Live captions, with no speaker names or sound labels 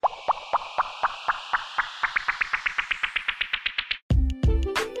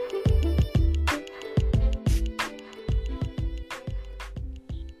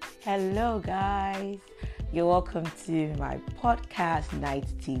Hello, guys. You're welcome to my podcast, Night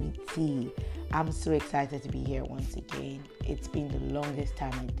TVT. I'm so excited to be here once again. It's been the longest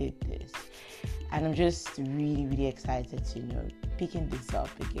time I did this, and I'm just really excited to, picking this up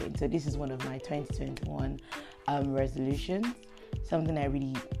again. So this is one of my 2021 resolutions, something I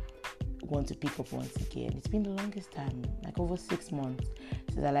really want to pick up once again. It's been the longest time, like over 6 months,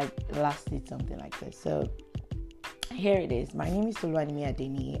 since I last did something like this. So here it is. My name is Toluwanimi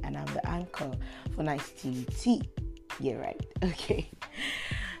Adeni, and I'm the anchor for Night TVT. Yeah, right. Okay.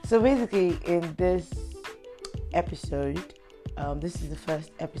 So basically, in this episode, this is the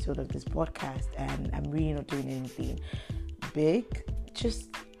first episode of this podcast, and I'm really not doing anything big. Just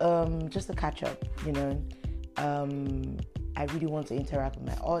a catch up. I really want to interact with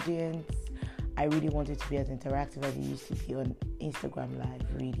my audience. I really want it to be as interactive as it used to be on Instagram Live,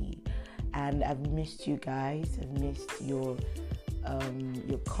 really. And I've missed you guys. I've missed your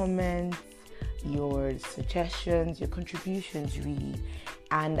comments, your suggestions, your contributions, really.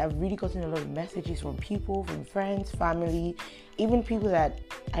 And I've really gotten a lot of messages from people, from friends, family, even people that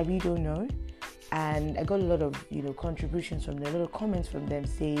I really don't know. And I got a lot of, contributions from them, a lot of comments from them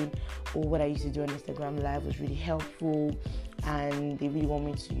saying, what I used to do on Instagram Live was really helpful, and they really want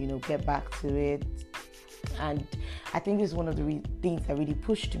me to, get back to it. And I think this is one of the things that really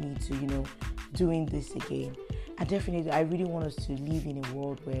pushed me to, doing this again. And definitely, I really want us to live in a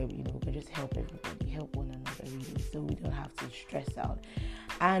world where, we can just help everybody, help one another, really, so we don't have to stress out.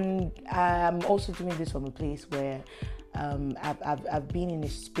 And I'm also doing this from a place where I've been in a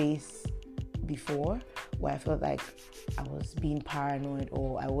space before where I felt like I was being paranoid,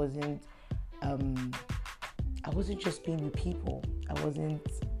 or I wasn't just being with people. I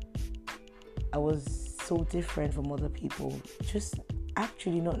was so different from other people, just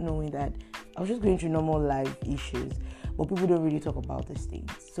actually not knowing that I was just going through normal life issues, but people don't really talk about these things.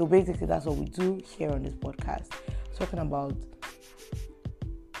 So basically, that's what we do here on this podcast, talking about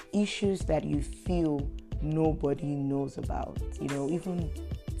issues that you feel nobody knows about, even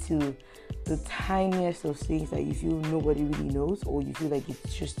to the tiniest of things that you feel nobody really knows, or you feel like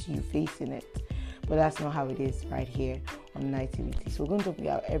it's just you facing it. But that's not how it is right here on Night TVT. So we're going to talk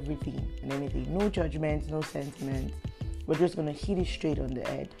about everything and anything. No judgments, no sentiments. We're just going to hit it straight on the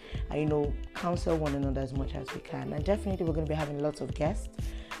head and, counsel one another as much as we can. And definitely we're going to be having lots of guests.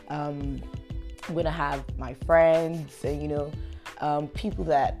 I'm going to have my friends and, people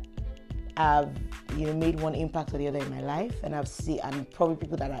that have, made one impact or the other in my life. And probably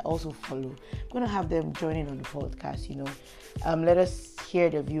people that I also follow. I'm going to have them joining on the podcast, let us hear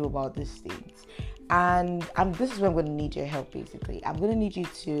their view about these things. And this is where I'm going to need your help, basically. I'm going to need you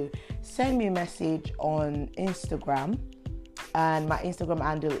to send me a message on Instagram. And my Instagram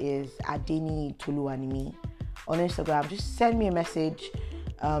handle is Adeni Toluwanimi. On Instagram, just send me a message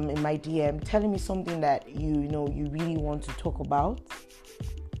in my DM telling me something that you really want to talk about,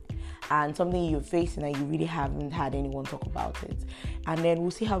 and something you're facing and you really haven't had anyone talk about it. And then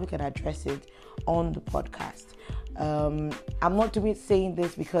we'll see how we can address it on the podcast. I'm not saying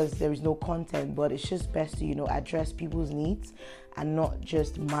this because there is no content, but it's just best to, address people's needs and not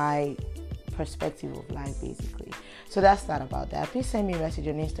just my perspective of life, basically. So that's that about that. Please send me a message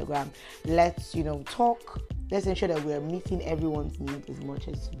on Instagram. Let's, talk. Let's ensure that we're meeting everyone's needs as much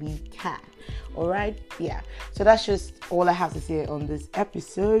as we can. All right? Yeah. So that's just all I have to say on this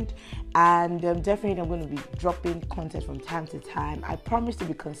episode. And definitely I'm going to be dropping content from time to time. I promise to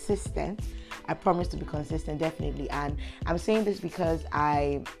be consistent. Definitely. And I'm saying this because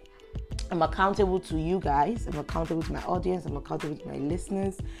I'm accountable to you guys. I'm accountable to my audience. I'm accountable to my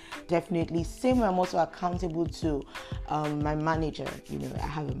listeners. Definitely. Same way I'm also accountable to my manager. I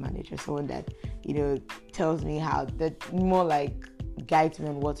have a manager, someone that, tells me that more like guides me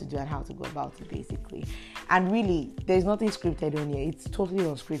on what to do and how to go about it, basically. And really, there's nothing scripted on here. It's totally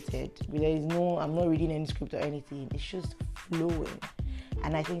unscripted. I'm not reading any script or anything. It's just flowing.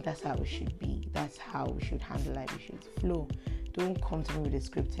 And I think that's how it should be. That's how we should handle life. It should flow. Don't come to me with a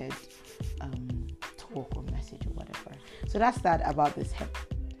scripted talk or message or whatever. So that's that about this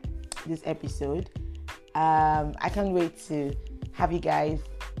episode. I can't wait to have you guys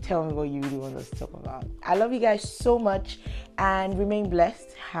tell me what you really want us to talk about. I love you guys so much, and remain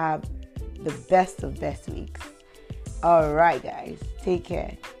blessed. Have the best of best weeks. All right, guys. Take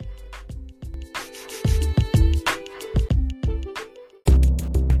care.